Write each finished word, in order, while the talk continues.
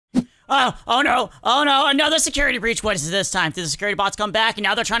Oh no, another security breach. What is it this time? Did the security bots come back and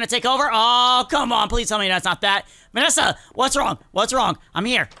now they're trying to take over? Oh, come on, please tell me that's not that. Vanessa, what's wrong? What's wrong? I'm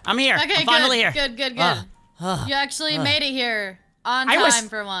here. Okay, I'm finally here. Good. You actually made it here on time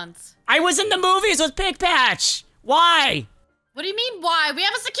for once. I was in the movies with Pigpatch. Why? What do you mean why? We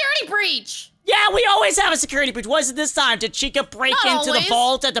have a security breach. Yeah, we always have a security breach. What is it this time? Did Chica break into the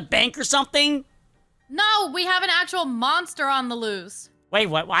vault at the bank or something? No, we have an actual monster on the loose. Wait,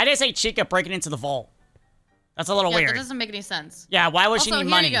 what? Why did I say Chica breaking into the vault? That's a little weird. That doesn't make any sense. Yeah, why would she need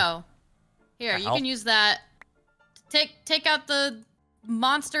money? Here you go. Here, you can use that. Take out the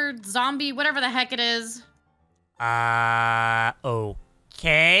monster, zombie, whatever the heck it is.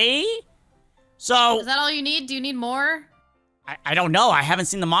 Okay. So... Is that all you need? Do you need more? I don't know. I haven't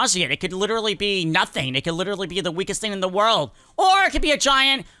seen the monster yet. It could literally be nothing. It could literally be the weakest thing in the world. Or it could be a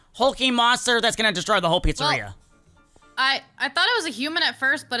giant, hulking monster that's gonna destroy the whole pizzeria. Well, I thought it was a human at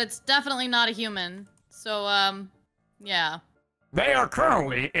first, but it's definitely not a human. So, yeah. They are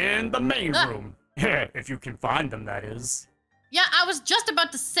currently in the main room. If you can find them, that is. Yeah, I was just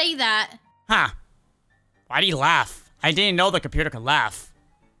about to say that. Huh. Why do you laugh? I didn't know the computer could laugh.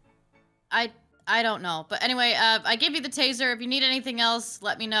 I don't know. But anyway, I gave you the taser. If you need anything else,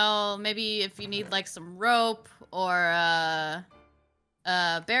 let me know. Maybe if you need, like, some rope or,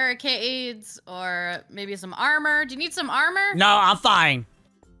 barricades or maybe some armor. Do you need some armor? No, I'm fine.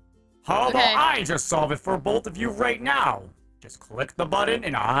 How about I just solve it for both of you right now? Just click the button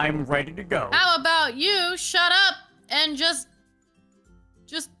and I'm ready to go. How about you shut up and just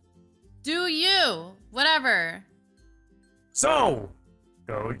do you. Whatever. So,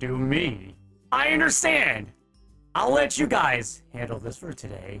 go do me. I understand. I'll let you guys handle this for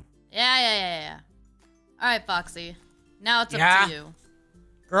today. Yeah. All right, Foxy. Now it's up to you.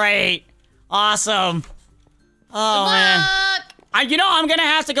 Great. Awesome. Oh, man. You know, I'm gonna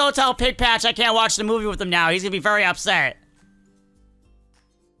have to go tell Pigpatch I can't watch the movie with him now. He's gonna be very upset.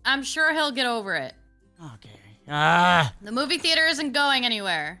 I'm sure he'll get over it. Okay. The movie theater isn't going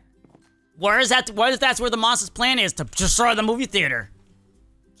anywhere. Where is that? What if that's where the monster's plan is? To destroy the movie theater?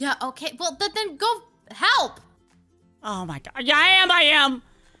 Yeah, okay. Well, then go help. Oh my god. Yeah, I am.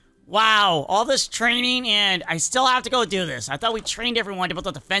 Wow. All this training and I still have to go do this. I thought we trained everyone to be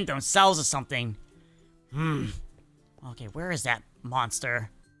able to defend themselves or something. Okay, where is that monster?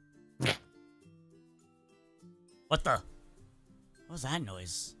 What the? What was that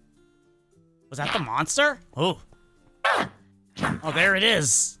noise? Was that the monster? Oh. Oh, there it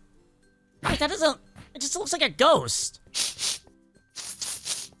is. Wait, that doesn't... It just looks like a ghost.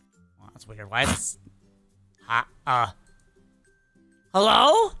 Oh, that's weird. Why is...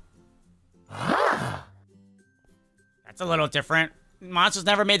 Hello? That's a little different. Monsters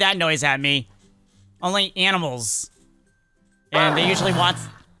never made that noise at me. Only animals. And they usually want...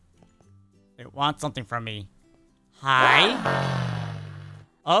 They want something from me. Hi?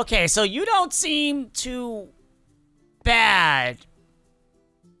 Okay, so you don't seem too... bad.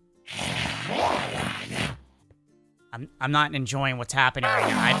 I'm not enjoying what's happening right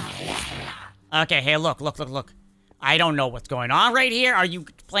now. Okay, hey, look. I don't know what's going on right here. Are you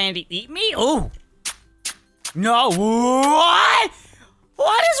planning to eat me? Ooh. No. What?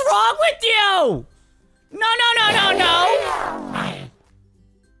 What is wrong with you? No.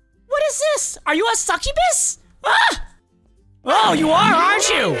 What is this? Are you a succubus? Ah! Oh, you are, aren't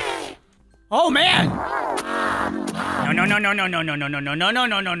you? Oh, man.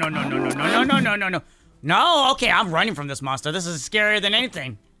 No, okay, I'm running from this monster. This is scarier than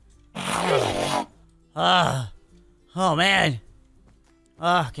anything. Oh, man.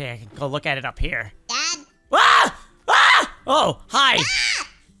 Okay, I can go look at it up here. Dad? Oh, hi. Ah!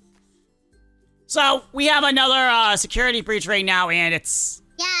 So, we have another security breach right now, and it's...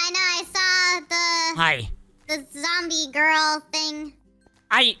 Yeah, I know, I saw the... Hi. The zombie girl thing.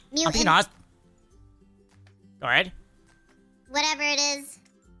 I'm being honest. Go ahead. Whatever it is.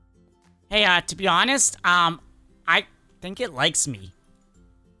 Hey, to be honest, I think it likes me.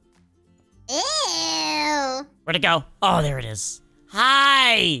 Ew. Where'd it go? Oh, there it is.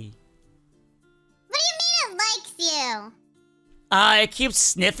 Hi. What do you mean it likes you? It keeps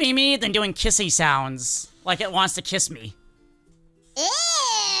sniffing me, then doing kissy sounds. Like it wants to kiss me.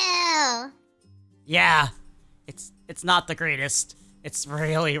 Ew. Yeah. It's not the greatest. It's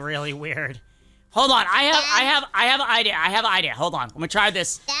really, really weird. Hold on, I have an idea. Hold on, let me try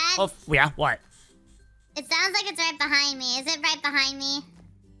this. Dad? Oh, yeah, what? It sounds like it's right behind me. Is it right behind me?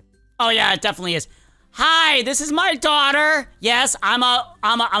 Oh yeah, it definitely is. Hi, this is my daughter. Yes, I'm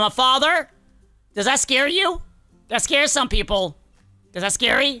a father. Does that scare you? That scares some people. Is that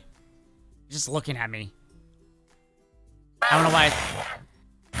scary? You're just looking at me. I don't know why.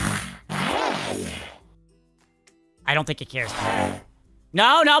 I don't think it cares.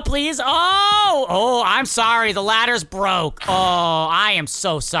 No, no, please. Oh, oh, I'm sorry. The ladder's broke. Oh, I am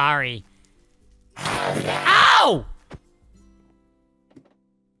so sorry. Ow!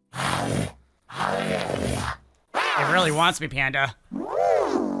 It really wants me, Panda.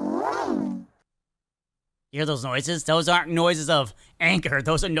 You hear those noises? Those aren't noises of anger.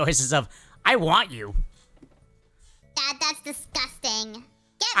 Those are noises of, I want you. Dad, that's disgusting.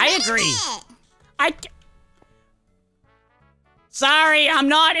 I agree. Sorry, I'm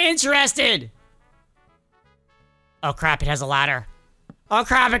not interested. Oh crap, it has a ladder. Oh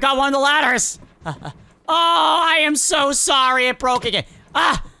crap, it got one of the ladders. Oh, I am so sorry, it broke again.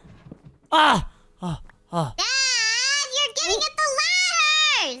 Ah! Ah! Oh, oh. Dad, you're giving it the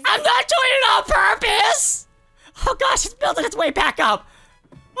ladders! I'm not doing it on purpose! Oh gosh, it's building its way back up.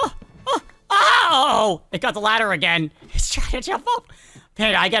 Oh, oh, oh! It got the ladder again. It's trying to jump up.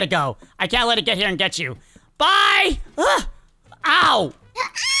 Panda, I gotta go. I can't let it get here and get you. Bye! Ow!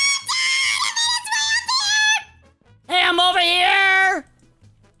 Hey, I'm over here!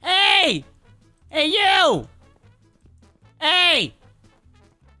 Hey! Hey, you! Hey!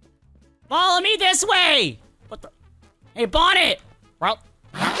 Follow me this way! What the? Hey, Bonnet! Well,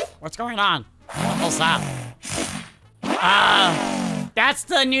 what's going on? What's that? That's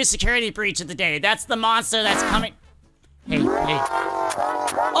the new security breach of the day. That's the monster that's coming. Hey, hey.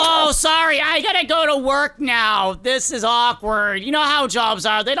 Oh, sorry, I gotta go to work now. This is awkward. You know how jobs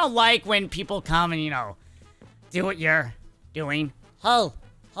are. They don't like when people come and, you know, do what you're doing. Oh,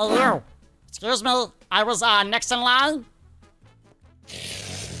 hello. Excuse me, I was, next in line.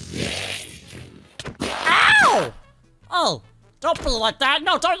 Ow! Oh, don't be like that.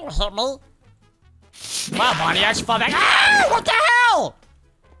 No, don't hit me. Wow, Bonnie, I actually fall back. Ow! What the hell?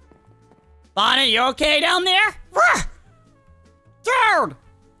 Bonnie, you okay down there? Dude!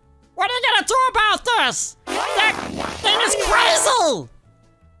 What are you gonna do about this? That thing is crazy!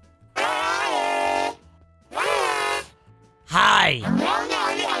 Hi.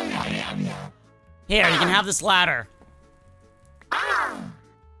 Here, you can have this ladder.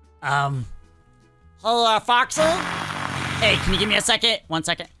 Hello, Foxy? Hey, can you give me a second? 1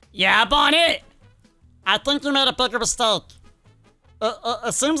 second. Yeah, Bonnet? I think you made a bigger mistake.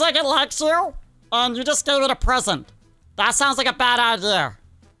 It seems like it likes you, and you just gave it a present. That sounds like a bad idea.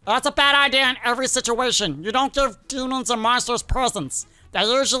 That's a bad idea in every situation. You don't give demons and monsters presents. That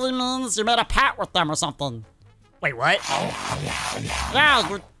usually means you made a pact with them or something. Wait, what?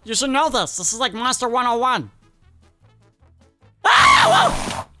 Yeah, you should know this. This is like Monster 101.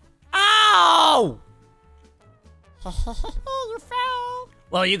 Ow! Ow! You fell.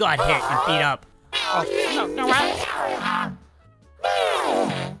 Well, you got hit and beat up. Oh, no, right?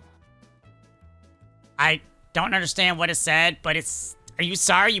 I don't understand what it said, but it's... Are you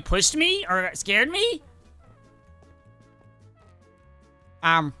sorry you pushed me? Or scared me?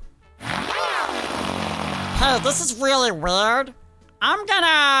 Hey, this is really weird. I'm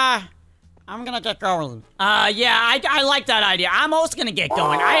gonna get going. Yeah, I like that idea. I'm also gonna get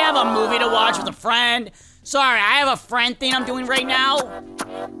going. I have a movie to watch with a friend. Sorry, I have a friend thing I'm doing right now.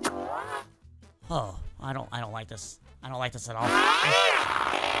 Oh, I don't like this. I don't like this at all.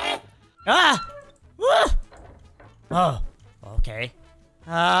 Ah! Oh, okay.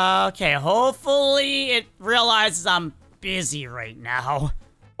 Okay, hopefully it realizes I'm busy right now.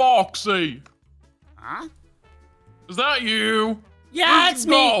 Foxy! Huh? Is that you? Yeah, Where'd it's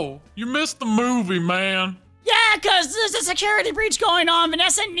you me. go? You missed the movie, man. Yeah, cause there's a security breach going on.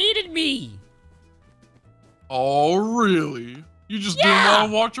 Vanessa needed me. Oh, really? You just Yeah. didn't want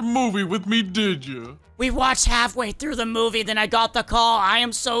to watch a movie with me, did you? We watched halfway through the movie, then I got the call. I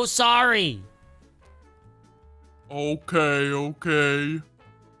am so sorry. Okay, okay.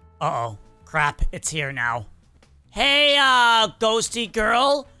 Uh-oh. Crap, it's here now. Hey, ghosty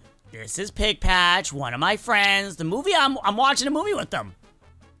girl. This is Pigpatch, one of my friends. The movie, I'm watching a movie with them.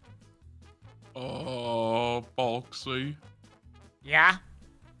 Foxy. Yeah?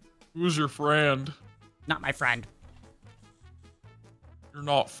 Who's your friend? Not my friend. You're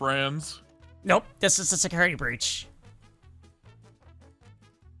not friends? Nope, this is a security breach.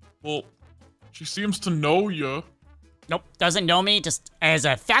 Well, she seems to know you. Nope, doesn't know me, just is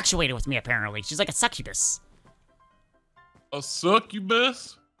infatuated with me, apparently. She's like a succubus. A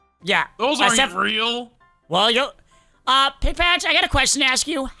succubus? Yeah. Those aren't real. Well, Pigpatch, I got a question to ask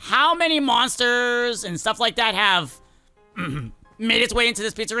you. How many monsters and stuff like that have made its way into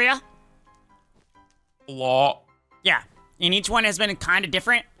this pizzeria? A lot. Yeah, and each one has been kind of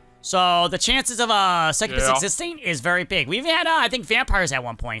different. So the chances of a succubus existing is very big. We've had, I think, vampires at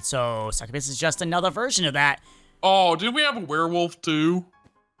one point. So succubus is just another version of that. Oh, didn't we have a werewolf too?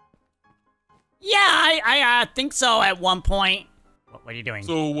 Yeah, I think so at one point. What are you doing?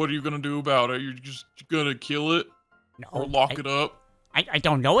 So what are you gonna do about it? You're just gonna kill it? No, Or lock it up? I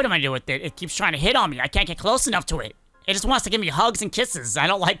don't know what I'm gonna do with it. It keeps trying to hit on me. I can't get close enough to it. It just wants to give me hugs and kisses. I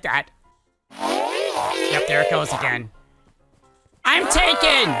don't like that. Yep, there it goes again. I'm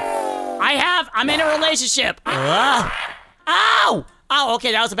taken! I'm in a relationship. Ow! Oh,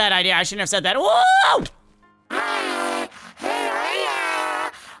 okay, that was a bad idea. I shouldn't have said that. Whoa!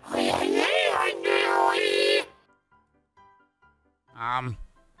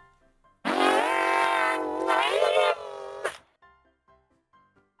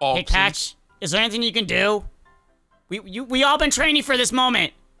 Pigpatch, is there anything you can do? We all been training for this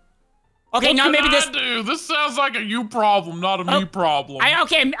moment. Okay, what now maybe can this. I do? This sounds like a you problem, not a me problem.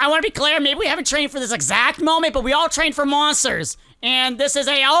 Okay, I want to be clear. Maybe we haven't trained for this exact moment, but we all trained for monsters. And this is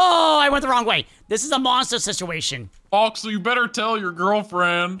I went the wrong way. This is a monster situation. Foxy, you better tell your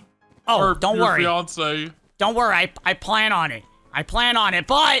girlfriend. Oh, or don't your worry. Fiance. Don't worry. I plan on it. I plan on it,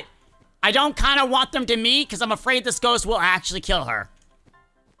 but I don't kind of want them to meet because I'm afraid this ghost will actually kill her.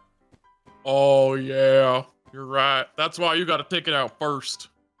 Oh yeah, you're right. That's why you got to take it out first.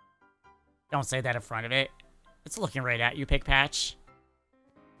 Don't say that in front of it. It's looking right at you, Pigpatch.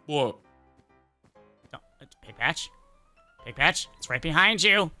 What? Pigpatch? Pigpatch, it's right behind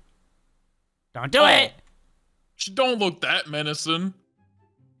you. Don't do it. She don't look that menacing.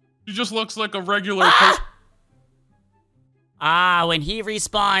 She just looks like a regular when he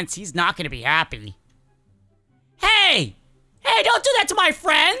respawns, he's not gonna be happy. Hey! Hey, don't do that to my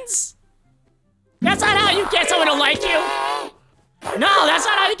friends! That's not how you get someone to like you! No, that's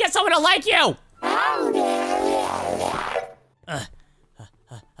not how you get someone to like you!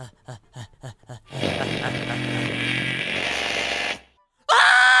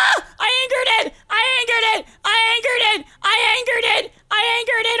 I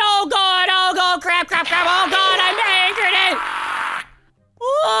angered it! Oh god, crap, oh god, I'm angered it!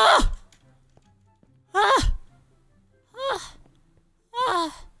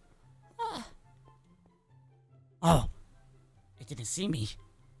 Oh, it didn't see me.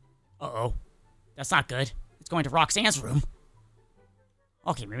 Uh-oh, that's not good. It's going to Roxanne's room.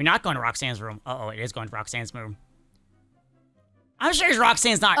 Okay, maybe not going to Roxanne's room. Uh-oh, it is going to Roxanne's room. I'm sure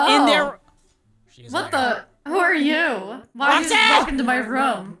Roxanne's not in there. What the? Who are you? Why are you just walking into my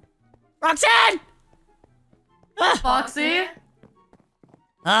room? Roxanne! Foxy?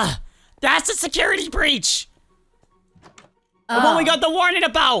 That's a security breach! The one we got the warning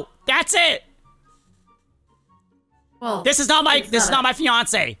about! That's it! Well, this is not my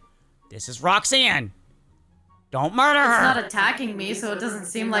fiance. This is Roxanne. Don't murder her. It's not attacking me, so it doesn't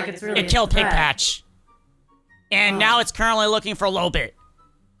seem like it's really. It killed Pigpatch. And now it's currently looking for Lolbit.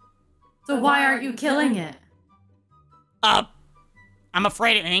 So why aren't you killing it? I'm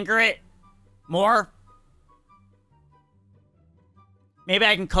afraid to anger it more. Maybe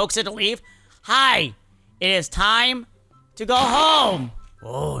I can coax it to leave. Hi, it is time to go home.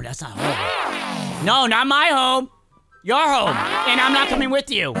 Oh, that's not home. No, not my home. Your home, and I'm not coming with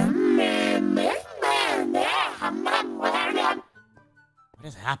you. What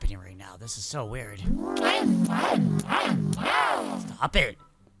is happening right now? This is so weird. Stop it.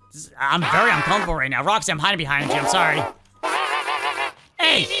 I'm very uncomfortable right now. Roxy, I'm hiding behind you. I'm sorry.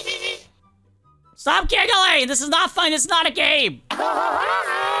 Hey! Stop giggling! This is not fun. This is not a game.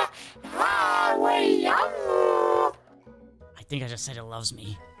 I think I just said it loves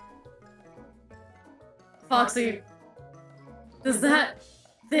me. Foxy, does that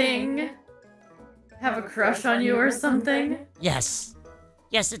thing have a crush on you or something? Yes.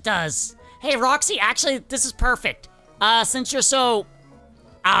 Yes, it does. Hey, Roxy, actually, this is perfect. Since you're so,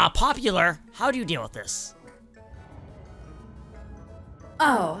 popular, how do you deal with this?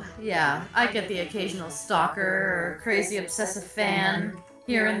 Oh, yeah. I get the occasional stalker or crazy obsessive fan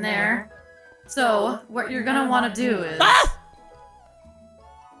here and there. So, what you're gonna want to do is...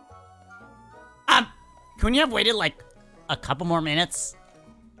 Couldn't you have waited, like, a couple more minutes?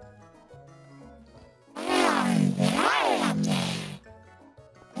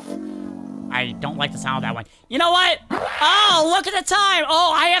 I don't like the sound of that one. You know what? Oh, look at the time!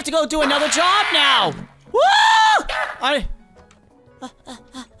 Oh, I have to go do another job now! Woo!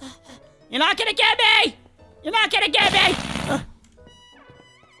 You're not gonna get me! You're not gonna get me!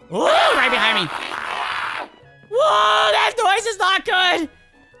 Woo! Right behind me! Whoa! That noise is not good!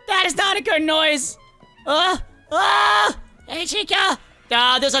 That is not a good noise! Hey, Chica!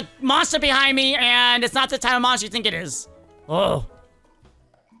 There's a monster behind me, and it's not the type of monster you think it is. Oh.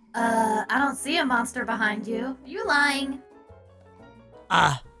 I don't see a monster behind you. You lying.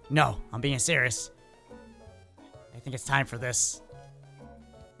 No, I'm being serious. I think it's time for this.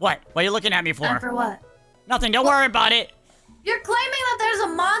 What? What are you looking at me for? And for what? Nothing. Don't worry about it. You're claiming that there's a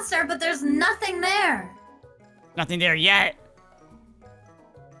monster, but there's nothing there. Nothing there yet.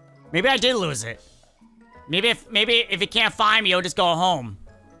 Maybe I did lose it. Maybe if it can't find me, it'll just go home.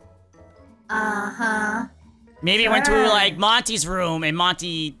 Uh-huh. Maybe it went to like Monty's room and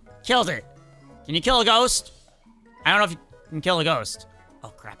Monty killed it. Can you kill a ghost? I don't know if you can kill a ghost. Oh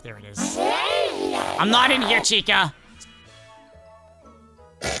crap, there it is. I'm not in here, Chica.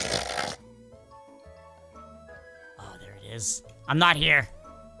 Oh, there it is. I'm not here.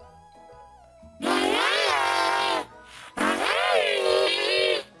 You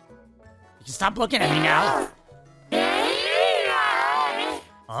can stop looking at me now.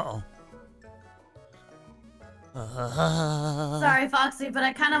 Uh-oh. Sorry, Foxy, but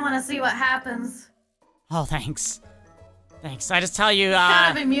I kind of want to see what happens. Oh, thanks. Thanks. I just tell you,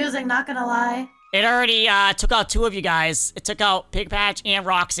 Kind of amusing, not gonna lie. it already, took out 2 of you guys. It took out Pigpatch and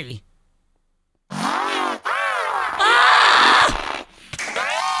Roxy. Ah!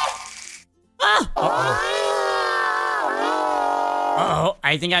 Ah! Uh-oh. Uh-oh.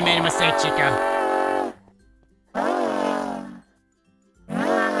 I think I made a mistake, Chica.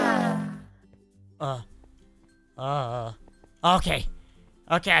 Okay.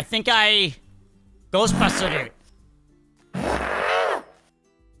 Okay, I think I Ghostbustered it.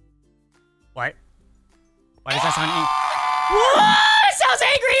 What? Why does that sound angry? Whoa! It sounds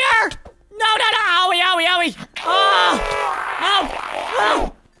angrier! No, no, no! Owie, owie, owie! Oh! Oh!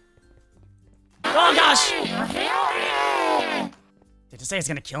 Oh! Oh gosh! Did it say it's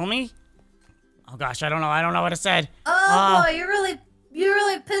gonna kill me? Oh gosh, I don't know. I don't know what it said. Oh boy, you really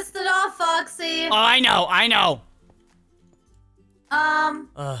pissed it off, Foxy. Oh, I know, I know.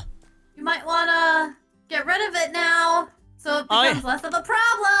 You might wanna get rid of it now, so it becomes less of a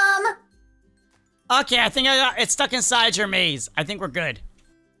problem. Okay, I think it's stuck inside your maze. I think we're good.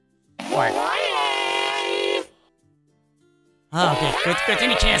 What? Oh, okay, good thing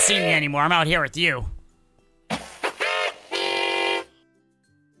you can't see me anymore. I'm out here with you.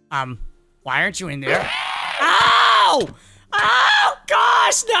 Why aren't you in there? Ow! Oh,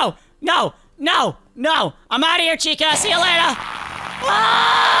 gosh! No! No! No! No! I'm out of here, Chica! See you later!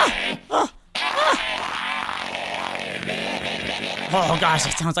 Ah! Oh, oh, gosh,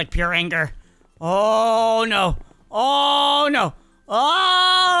 it sounds like pure anger. Oh, no. Oh, no.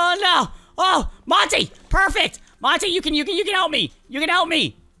 Oh, no. Oh, Monty! Perfect! Monty, you can help me! You can help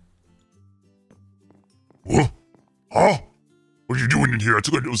me! What? Huh? What are you doing in here? I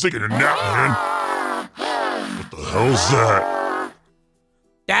was taking a nap, man. What the hell's that?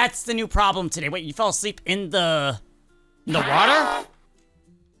 That's the new problem today. Wait, you fell asleep in the water?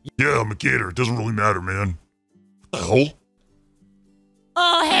 Yeah, I'm a gator. It doesn't really matter, man. What the hell?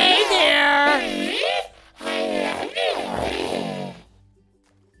 Oh, hey there!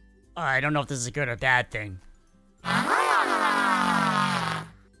 I don't know if this is a good or bad thing.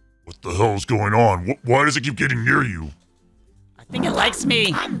 What the hell's going on? Why does it keep getting near you? I think it likes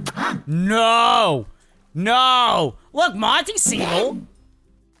me. No! No! Look, Monty's single.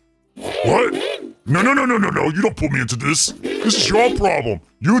 What? No. You don't put me into this. This is your problem.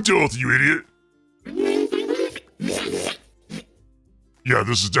 You deal with it, you idiot. Yeah,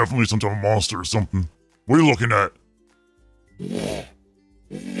 this is definitely some type of monster or something. What are you looking at?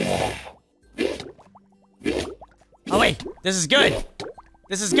 Oh, wait. This is good.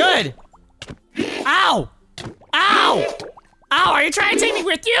 This is good. Ow! Ow! Ow, are you trying to take me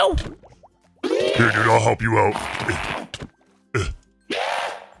with you? Here, dude, I'll help you out.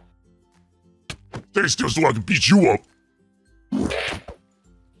 Stay still so I can beat you up.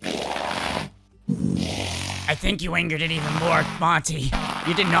 I think you angered it even more, Monty.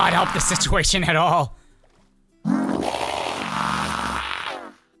 You did not help the situation at all.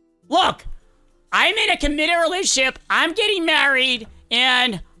 Look, I'm in a committed relationship. I'm getting married,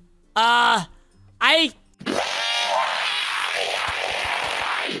 and, I'm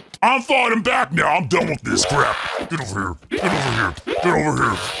fighting back now. I'm done with this crap. Get over here. Get over here. Get over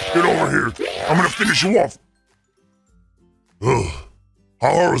here. Get over here. I'm gonna finish you off. Ugh.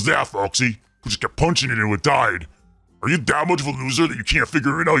 How hard was that, Foxy? You just kept punching it and it died. Are you that much of a loser that you can't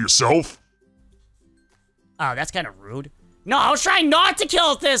figure it out yourself? Oh, that's kind of rude. No, I was trying not to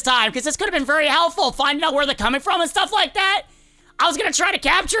kill it this time, because this could have been very helpful, finding out where they're coming from and stuff like that. I was gonna try to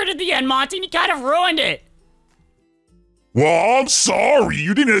capture it at the end, Monty, and you kind of ruined it. Well, I'm sorry.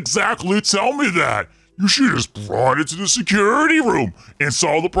 You didn't exactly tell me that. You should have just brought it to the security room and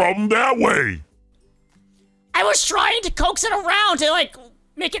solved the problem that way. I was trying to coax it around to, like,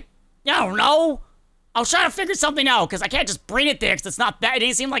 make it, I don't know. I was trying to figure something out, because I can't just bring it there, because it's not that, it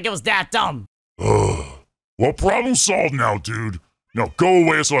didn't seem like it was that dumb. Well, problem solved now, dude. Now go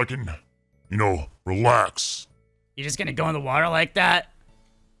away so I can, relax. You just gonna go in the water like that?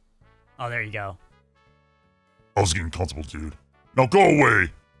 Oh, there you go. I was getting comfortable, dude. Now go away.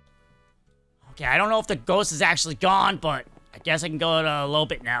 Okay, I don't know if the ghost is actually gone, but I guess I can go to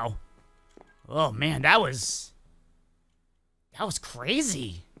Lolbit now. Oh man, that was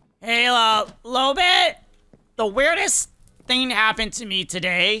crazy. Hey, Lolbit, the weirdest thing happened to me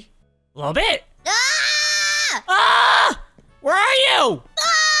today. Lolbit? Ah! Ah! Where are you?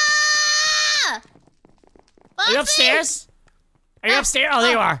 Ah! Are you upstairs? Are you upstairs? Oh,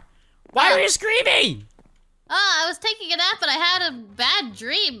 there you are. Why were you screaming? Oh, I was taking a nap, but I had a bad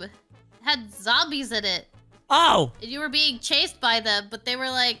dream. It had zombies in it. Oh. And you were being chased by them, but they were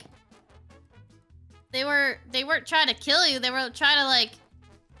like... They weren't trying to kill you. They were trying to, like,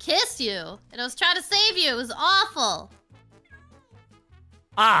 kiss you. And I was trying to save you. It was awful.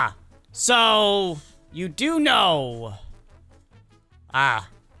 Ah. So, you do know... Ah.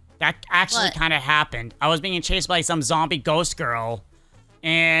 That actually kind of happened. I was being chased by some zombie ghost girl.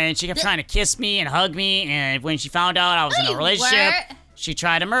 And she kept trying to kiss me and hug me. And when she found out I was in a relationship, she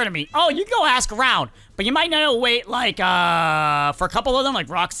tried to murder me. Oh, you go ask around. But you might not wait, like, for a couple of them, like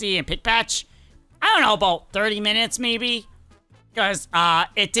Roxy and Pigpatch. I don't know, about 30 minutes, maybe? Because,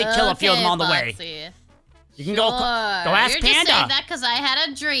 it did kill a few of them on the way. You can go ask You're Panda. Just saying that because I had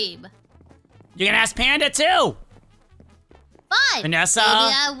a dream. You can ask Panda, too. Fine. Vanessa. Maybe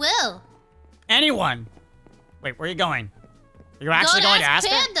I will. Anyone. Wait, where are you going? Are you actually going to ask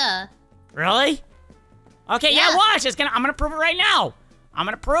Panda. her? Really? Okay, yeah, watch. I'm gonna prove it right now. I'm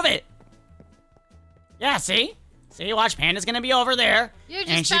gonna prove it. Yeah, see? See, watch, Panda's gonna be over there. You're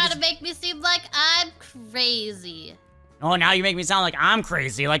just trying to make me seem like I'm crazy. Oh, now you make me sound like I'm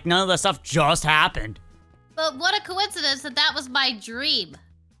crazy, like none of the stuff just happened. But what a coincidence that was my dream.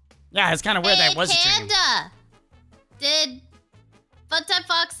 Yeah, it's kind of weird that was a dream. Panda! Did Funtime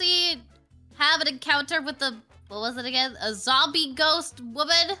Foxy have an encounter with the, what was it again? A zombie ghost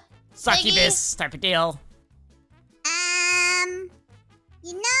woman? Succubus type of deal.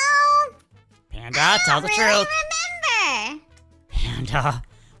 You know... Panda, tell the truth. I don't really remember. Panda,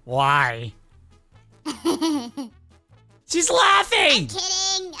 why? She's laughing!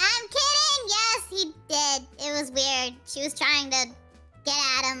 I'm kidding. Yes, he did. It was weird. She was trying to get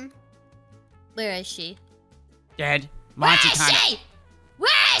at him. Where is she? Dead. Monty kinda...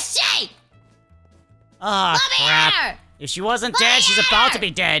 Where is she? Oh, crap. Here! If she wasn't dead, she's about to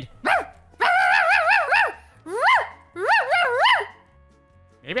be dead.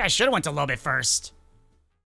 Maybe I should have went to Lolbit first.